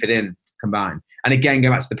weave it in, combine. And again, go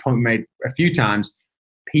back to the point we made a few times,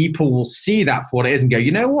 people will see that for what it is and go,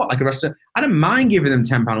 you know what, like a restaurant, I don't mind giving them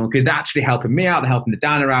 £10 because they're actually helping me out, they're helping the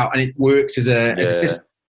diner out, and it works as a system.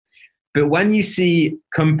 But when you see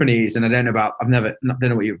companies, and I don't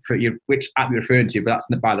know which app you're referring to, but that's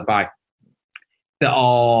by the by, that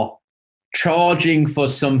are charging for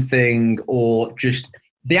something or just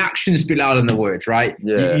the actions speak louder than the words, right?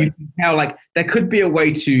 Yeah. You can tell like there could be a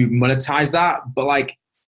way to monetize that, but like,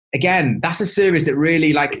 again, that's a service that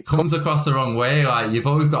really like it comes across the wrong way. Like you've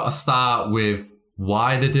always got to start with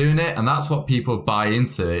why they're doing it, and that's what people buy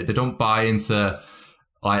into. They don't buy into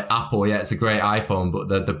like Apple. Yeah, it's a great iPhone, but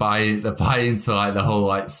they buy into like the whole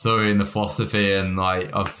like story and the philosophy, and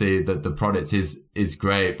like obviously the product is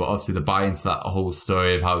great, but obviously they buy into that whole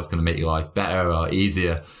story of how it's going to make your life better or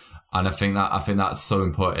easier. And I think that's so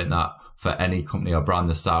important that for any company or brand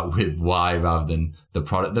to start with why rather than the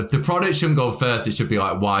product. The product shouldn't go first. It should be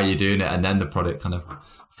like, why are you doing it? And then the product kind of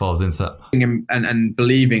falls into it. And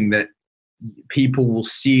believing that people will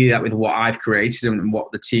see that with what I've created and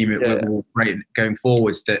what the team will create going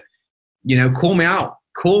forwards, that, call me out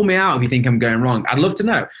if you think I'm going wrong. I'd love to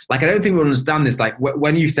know. Like, I don't think we'll understand this. Like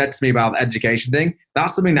when you said to me about the education thing,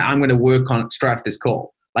 that's something that I'm going to work on straight after this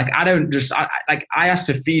call. Like, I asked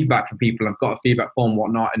for feedback from people. I've got a feedback form and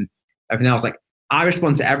whatnot and everything else. Like, I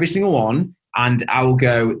respond to every single one. and I will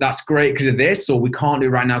go, that's great because of this, or we can't do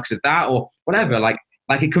it right now because of that, or whatever. Like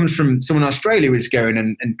it comes from someone in Australia who's going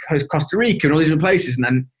and Costa Rica and all these different places. And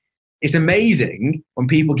then it's amazing when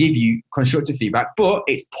people give you constructive feedback, but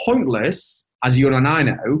it's pointless, as you and I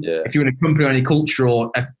know, if you're in a company or any culture,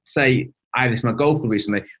 or say, I had this in my golf club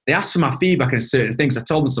recently, they asked for my feedback on certain things. I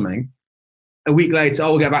told them something. A week later,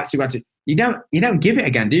 we'll get back to you. You don't give it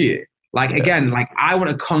again, do you? Again, I want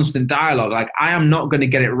a constant dialogue. I am not going to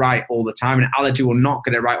get it right all the time, and allergy will not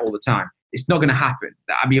get it right all the time. It's not going to happen.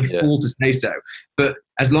 I'd be a fool to say so. But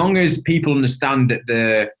as long as people understand that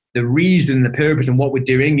the reason, the purpose, and what we're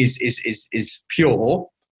doing is pure,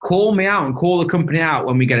 call me out and call the company out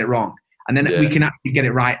when we get it wrong, and then we can actually get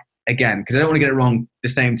it right again. Because I don't want to get it wrong the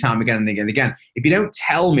same time again and again and again. If you don't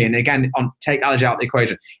tell me, and again, take allergy out of the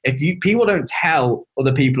equation, people don't tell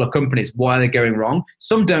other people or companies why they're going wrong.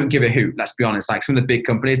 Some don't give a hoot. Let's be honest. Some of the big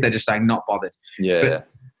companies, they're just not bothered. But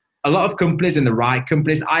a lot of companies, and the right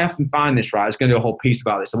companies, I often find this, right? I was going to do a whole piece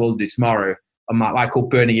about this. I will do tomorrow on what I call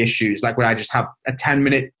burning issues, where I just have a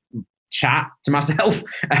 10-minute chat to myself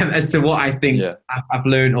as to what I think I've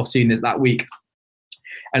learned or seen that week.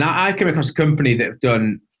 And I've come across a company that have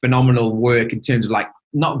done phenomenal work in terms of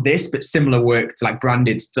not this, but similar work to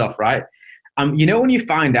branded stuff, right? When you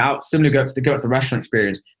find out, similar to the restaurant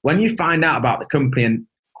experience, when you find out about the company and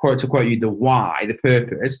quote to quote you, the why, the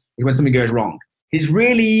purpose, is when something goes wrong. It's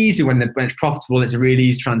really easy when it's profitable. It's a really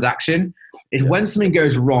easy transaction. It's when something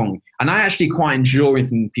goes wrong. And I actually quite enjoy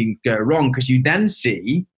when things go wrong, because you then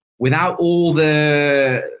see, without all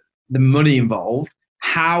the money involved,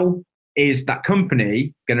 how is that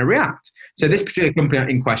company going to react? So this particular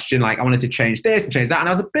company in question, I wanted to change this and change that. And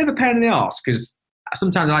I was a bit of a pain in the arse, because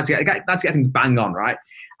sometimes I like to get things bang on, right?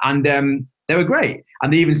 And they were great.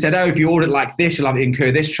 And they even said, if you order it like this, you'll have to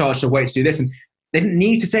incur this charge to wait to do this. And they didn't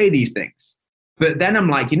need to say these things. But then I'm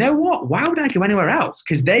like, you know what? Why would I go anywhere else?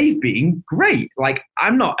 Because they've been great.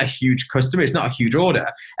 I'm not a huge customer. It's not a huge order.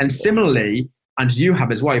 And similarly, and you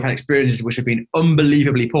have as well, you've had experiences which have been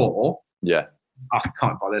unbelievably poor. Yeah. I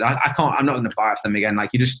can't bother. I'm not going to buy off them again.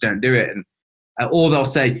 You just don't do it. And or they'll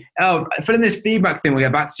say, fill in this feedback thing, we'll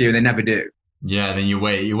get back to you. And they never do. Yeah. Then you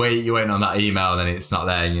wait on that email, and then it's not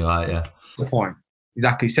there. And you're like, yeah. Good point.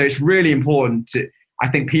 Exactly. So it's really important I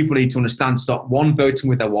think people need to understand, stop, one, voting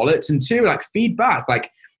with their wallets, and two, feedback.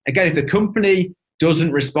 Again, if the company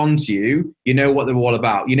doesn't respond to you, you know what they're all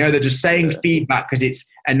about. They're just saying feedback because it's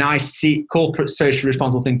a nice corporate, socially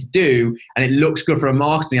responsible thing to do, and it looks good from a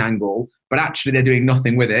marketing angle, but actually they're doing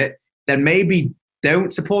nothing with it. Then maybe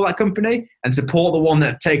don't support that company and support the one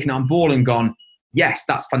that have taken it on board and gone, yes,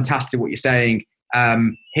 that's fantastic what you're saying.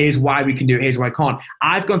 Here's why we can do it. Here's why I can't.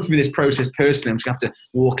 I've gone through this process personally. I'm just going to have to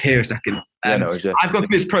walk here a second. I've gone through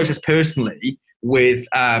this process personally with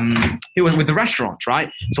the restaurants,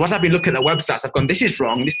 right? So as I've been looking at their websites, I've gone, this is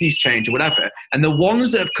wrong, this needs change or whatever. And the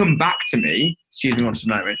ones that have come back to me, excuse me one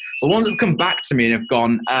moment, the ones that have come back to me and have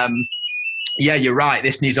gone, yeah, you're right,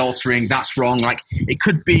 this needs altering, that's wrong. It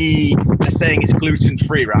could be, they're saying it's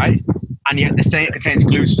gluten-free, right? And yet they're saying it contains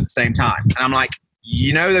gluten at the same time. And I'm like,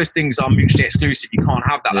 those things are mutually exclusive. You can't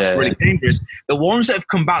have that. That's really dangerous. The ones that have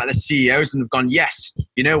come back, the CEOs, and have gone, yes,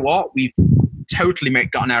 you know what? We've totally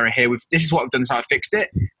got an error here. This is what we've done, so I fixed it.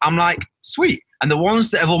 I'm like, sweet. And the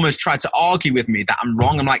ones that have almost tried to argue with me that I'm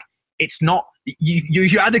wrong, I'm like, it's not.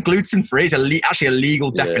 You're either gluten-free, it's actually a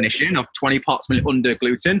legal definition of 20 parts per million under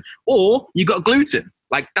gluten, or you got gluten.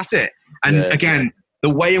 That's it. And again, the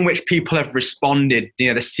way in which people have responded,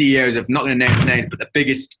 the CEOs of, not going to name names, but the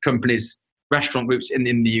biggest companies, restaurant groups in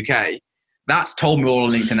the UK, that's told me all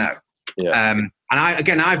I need to know. And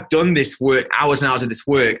I've done this work, hours and hours of this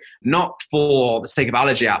work, not for the sake of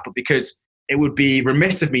allergy app, but because it would be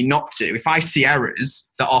remiss of me not to. If I see errors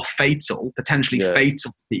that are fatal, potentially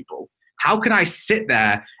fatal to people, how can I sit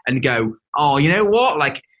there and go, oh, you know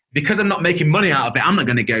what? Because I'm not making money out of it, I'm not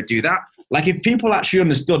going to go do that. If people actually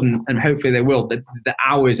understood, and hopefully they will, the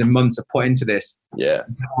hours and months I put into this,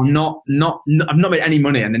 I've not made any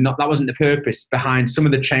money, and that wasn't the purpose behind some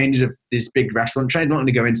of the changes of this big restaurant chain. I'm not going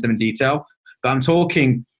to go into them in detail, but I'm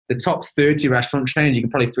talking the top 30 restaurant chains. You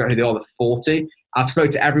can probably figure out who they are, the 40. I've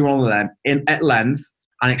spoken to every one of them at length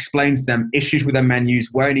and explained to them issues with their menus,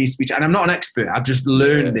 where it needs to be. And I'm not an expert. I've just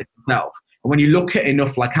learned this myself. And when you look at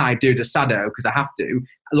enough, like I do as a SADO, because I have to,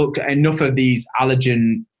 look at enough of these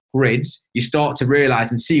allergen grids, you start to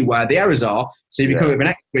realize and see where the errors are. So you become a bit of an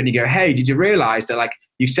expert and you go, hey, did you realize that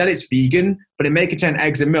you said it's vegan, but it may contain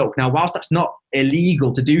eggs and milk? Now, whilst that's not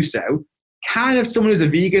illegal to do so, kind of someone who's a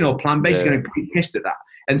vegan or plant-based is going to be pissed at that.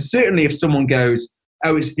 And certainly if someone goes,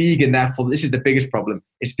 oh, it's vegan, therefore this is the biggest problem.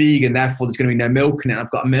 It's vegan, therefore there's going to be no milk in it.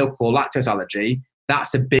 I've got a milk or lactose allergy.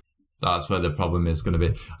 That's a big That's where the problem is going to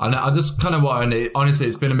be. And I just kind of want to, honestly,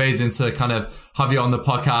 it's been amazing to kind of have you on the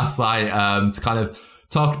podcast, like, to kind of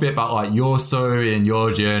talk a bit about like your story and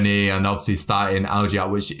your journey, and obviously starting Allergy App,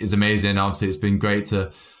 which is amazing. Obviously, it's been great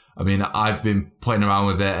to, I mean, I've been playing around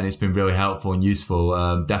with it and it's been really helpful and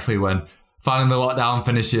useful. Definitely when finally the lockdown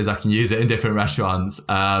finishes, I can use it in different restaurants.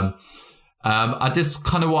 I just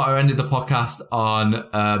kind of want to end the podcast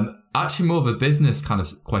on actually more of a business kind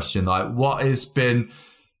of question. Like, what has been,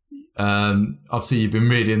 obviously you've been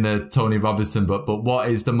reading the Tony Robinson book, but what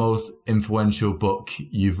is the most influential book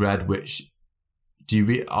you've read? Which do you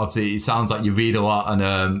read? Obviously, it sounds like you read a lot,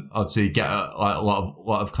 and obviously get a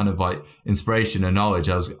lot of kind of like inspiration and knowledge.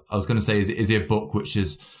 I was going to say, is it a book which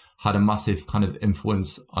has had a massive kind of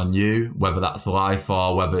influence on you, whether that's life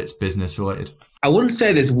or whether it's business related? I wouldn't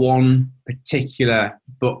say there's one particular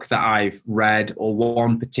book that I've read or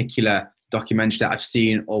one particular documentary that I've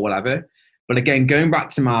seen or whatever. But again, going back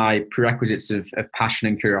to my prerequisites of passion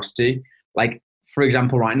and curiosity, like, for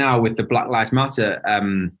example, right now with the Black Lives Matter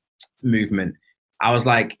movement, I was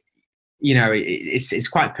like, you know, it's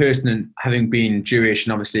quite personal, having been Jewish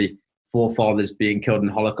and obviously forefathers being killed in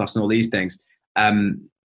the Holocaust and all these things.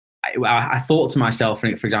 I thought to myself, for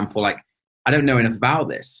example, like, I don't know enough about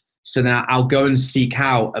this. So then I'll go and seek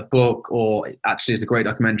out a book, or actually there's a great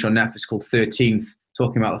documentary on Netflix called 13th,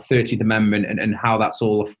 talking about the 13th Amendment and how that's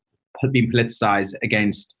all been politicized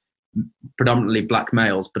against predominantly black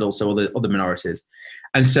males, but also other minorities.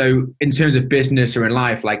 And so in terms of business or in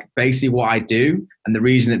life, like, basically what I do, and the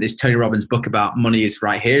reason that this Tony Robbins book about money is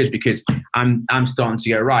right here, is because I'm starting to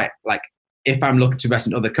go, right, like, if I'm looking to invest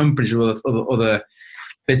in other companies or other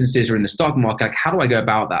businesses or in the stock market, like, how do I go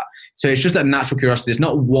about that? So it's just that natural curiosity. There's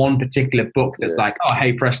not one particular book that's like, oh,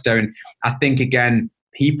 hey, presto. And I think, again,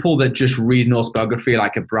 people that just read an autobiography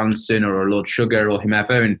like a Branson or a Lord Sugar or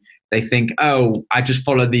whomever, and they think, oh, I just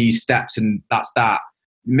follow these steps and that's that,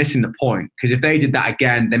 missing the point. Because if they did that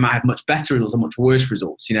again, they might have much better results or much worse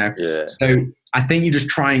results, you know? Yeah. So I think you just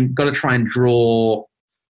got to try and draw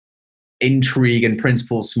intrigue and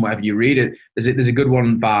principles from whatever you read it. There's a good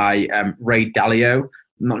one by Ray Dalio.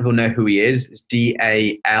 I'm not going to know who he is. It's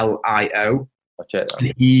Dalio. I'll check that.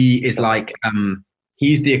 And he is like,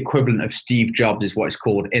 he's the equivalent of Steve Jobs, is what it's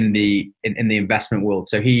called in the investment world.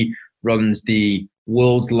 So he runs the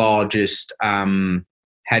world's largest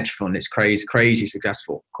hedge fund. It's crazy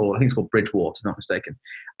successful. I think it's called Bridgewater, if I'm not mistaken.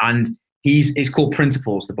 And it's called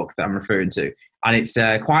Principles, the book that I'm referring to. And it's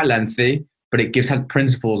quite lengthy, but it gives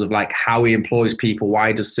principles of like how he employs people, why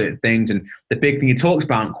he does certain things. And the big thing he talks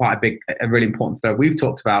about, and a really important thread we've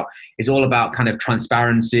talked about, is all about kind of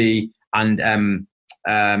transparency and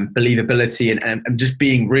believability and just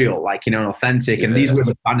being real, like, you know, and authentic. Yeah. And these words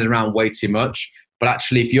are banded around way too much. But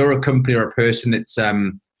actually, if you're a company or a person that's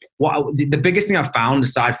the biggest thing I've found,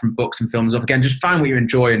 aside from books and films, again, just find what you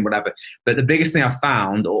enjoy and whatever. But the biggest thing I've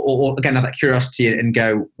found, or again, have that curiosity and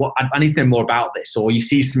go, well, I need to know more about this. Or you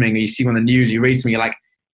see something, or you see on the news, you read something, you're like,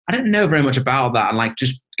 I don't know very much about that, and like,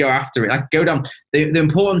 just go after it. Like, go down. The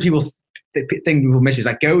important thing people miss is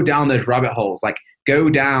like, go down those rabbit holes. Like,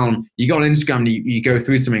 go down. You go on Instagram, and you go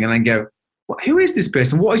through something, and then go, who is this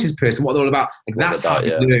person? What is this person? What they're all about? Like, that's how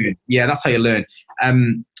you learn. Yeah, that's how you learn.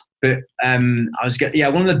 But one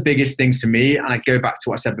of the biggest things for me, and I go back to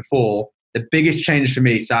what I said before, the biggest change for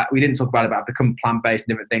me, so we didn't talk about it, but I've become plant-based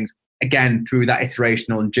and different things, again, through that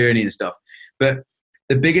iterational and journey and stuff. But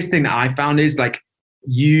the biggest thing that I found is like,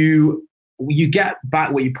 you get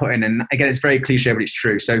back what you put in. And again, it's very cliche, but it's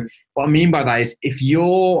true. So what I mean by that is, if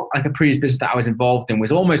you're like, a previous business that I was involved in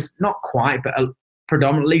was almost not quite, but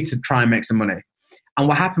predominantly to try and make some money. And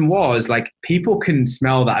what happened was, like, people can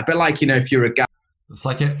smell that. A bit like, you know, if you're a guy, it's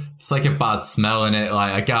like a bad smell in it.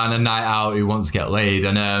 Like a guy on a night out who wants to get laid,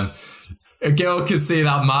 and a girl can see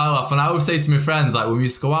that mile off. And I always say to my friends, like, when we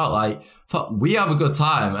used to go out, like, fuck, we have a good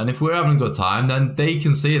time, and if we're having a good time, then they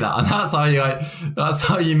can see that, and that's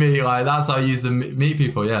how you meet. Like, that's how you use to meet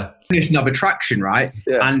people. Yeah. Definition of attraction, right?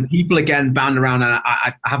 Yeah. And people again bound around, and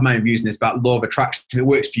I have my own views on this about law of attraction. If it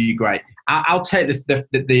works for you, great. I'll take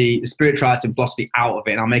the spirituality and philosophy out of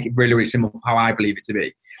it, and I'll make it really, really simple how I believe it to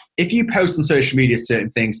be. If you post on social media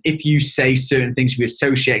certain things, if you say certain things, if you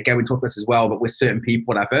associate, we talk about this as well, but with certain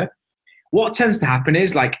people, whatever, what tends to happen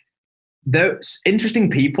is, like, those interesting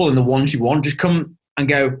people and the ones you want just come and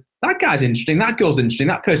go, that guy's interesting, that girl's interesting,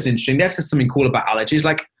 that person's interesting, they've said something cool about allergies,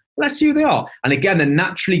 like, let's see who they are. And again, the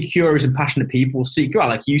naturally curious and passionate people seek you out,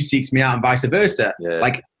 like you seek me out, and vice versa. Yeah.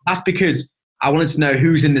 Like, that's because I wanted to know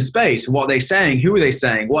who's in the space, what are they saying, who are they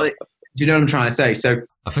saying, do you know what I'm trying to say? So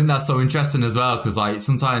I think that's so interesting as well, because like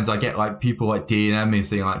sometimes I get like people like DM me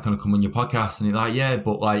saying like, "Can I come on your podcast?" And you're like, "Yeah,"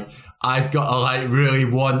 but like I've got to like really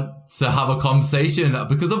want to have a conversation,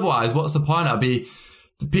 because otherwise, what's the point?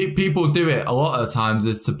 People do it a lot of the times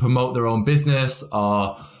is to promote their own business,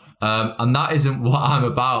 or and that isn't what I'm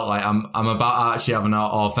about. Like I'm about actually having an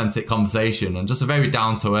authentic conversation and just a very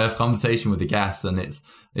down to earth conversation with the guests, and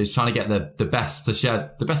it's trying to get the best to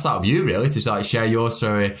share the best out of you, really, to like share your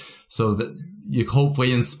story so that you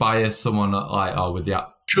hopefully inspire someone like with the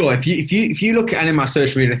app. Sure. If you look at any of my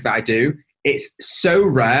social media that I do, it's so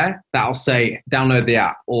rare that I'll say download the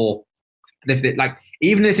app, or if it, like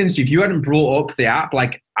even this interview, if you hadn't brought up the app,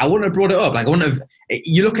 like I wouldn't have brought it up. Like I wouldn't have.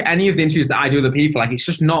 You look at any of the interviews that I do with other people, like it's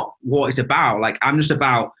just not what it's about. Like I'm just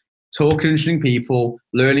about talking to interesting people,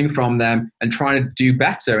 learning from them, and trying to do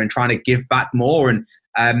better and trying to give back more. And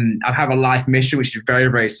I have a life mission, which is very,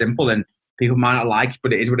 very simple, and people might not like it,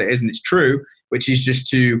 but it is what it is, and it's true, which is just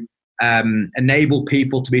to enable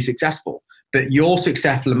people to be successful. But you're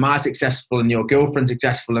successful and my successful and your girlfriend's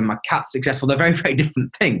successful and my cat's successful. They're very, very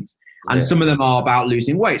different things. And some of them are about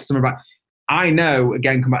losing weight. Some are about, I know,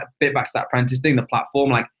 again, come back, a bit back to that apprentice thing, the platform,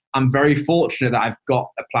 like I'm very fortunate that I've got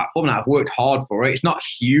a platform and I've worked hard for it. It's not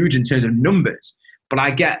huge in terms of numbers, but I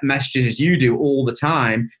get messages, as you do, all the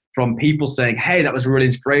time from people saying, hey, that was really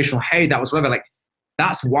inspirational. Hey, that was whatever. Like,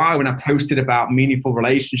 that's why when I posted about meaningful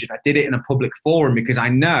relationship, I did it in a public forum, because I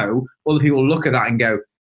know other people look at that and go,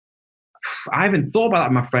 I haven't thought about that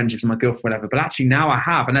with my friendships and my girlfriend, whatever, but actually now I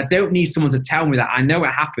have. And I don't need someone to tell me that. I know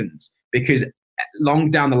it happens, because long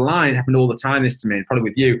down the line, it happened all the time, this to me, and probably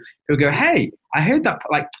with you. People go, hey, I heard that.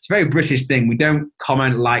 Like, it's a very British thing. We don't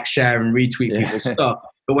comment, like, share, and retweet people's stuff.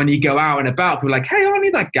 But when you go out and about, people are like, hey, I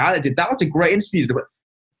knew that guy that did that. That's a great interview.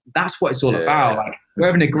 That's what it's all about. Like, we're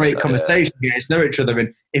having a great conversation, get to know each other.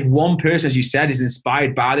 And if one person, as you said, is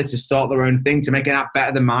inspired by this to start their own thing, to make an app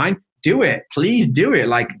better than mine, do it. Please do it.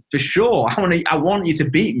 Like, for sure. I want you to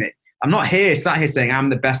beat me. I'm not sat here saying I'm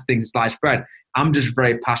the best thing to slice bread. I'm just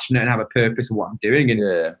very passionate and have a purpose of what I'm doing. And,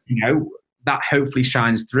 you know, that hopefully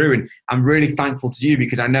shines through. And I'm really thankful to you,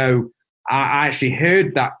 because I know I actually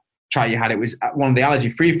heard that chat you had. It was at one of the Allergy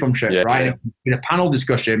Free From shows, right? Yeah. In a panel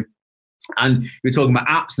discussion, and we were talking about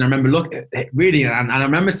apps. And I remember reading it, and I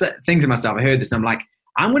remember thinking to myself, I heard this, and I'm like,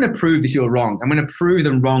 I'm going to prove that you're wrong. I'm going to prove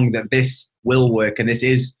them wrong, that this will work and this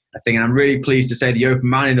is a thing. And I'm really pleased to say that you're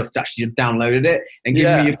open-minded enough to actually have downloaded it and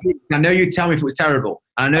give me your feedback. I know you'd tell me if it was terrible.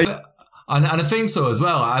 And I know. And I think so as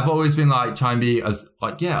well. I've always been like trying to be as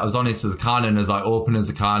honest as I can and as like open as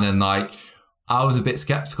I can. And like, I was a bit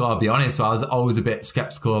skeptical, I'll be honest. So I was always a bit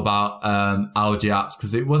skeptical about allergy apps,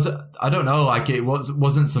 because it was, I don't know, like it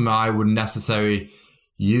wasn't something I would necessarily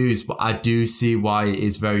use, but I do see why it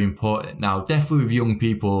is very important. Now, definitely with young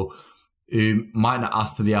people who might not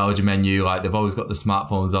ask for the allergy menu, like they've always got the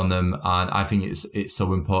smartphones on them, and I think it's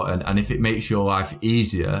so important. And if it makes your life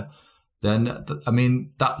easier, then I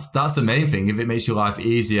mean that's the main thing. If it makes your life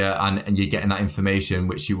easier and you're getting that information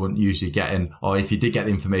which you wouldn't usually get in, or if you did get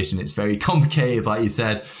the information, it's very complicated, like you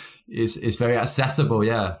said, it's very accessible.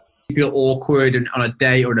 Yeah. You feel awkward on a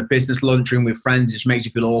date or in a business lunchroom with friends, it just makes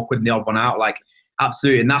you feel awkward and the odd one out. Like,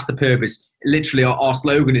 absolutely, and that's the purpose. Literally, our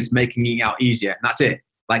slogan is making eating out easier, and that's it.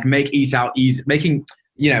 Like, eating out easy.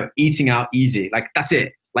 Like, that's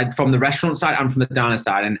it. Like, from the restaurant side and from the diner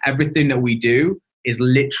side, and everything that we do is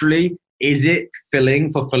literally, is it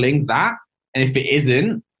fulfilling that? And if it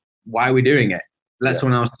isn't, why are we doing it? Let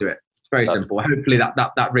someone else do it. It's very simple. Hopefully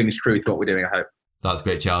that rings true to what we're doing, I hope. That's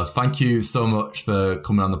great, Charles. Thank you so much for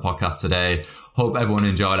coming on the podcast today. Hope everyone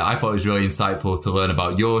enjoyed it. I thought it was really insightful to learn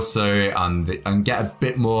about your story and get a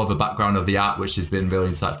bit more of a background of the app, which has been really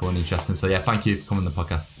insightful and interesting. So yeah, thank you for coming on the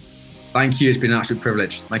podcast. Thank you. It's been an absolute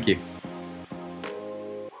privilege. Thank you.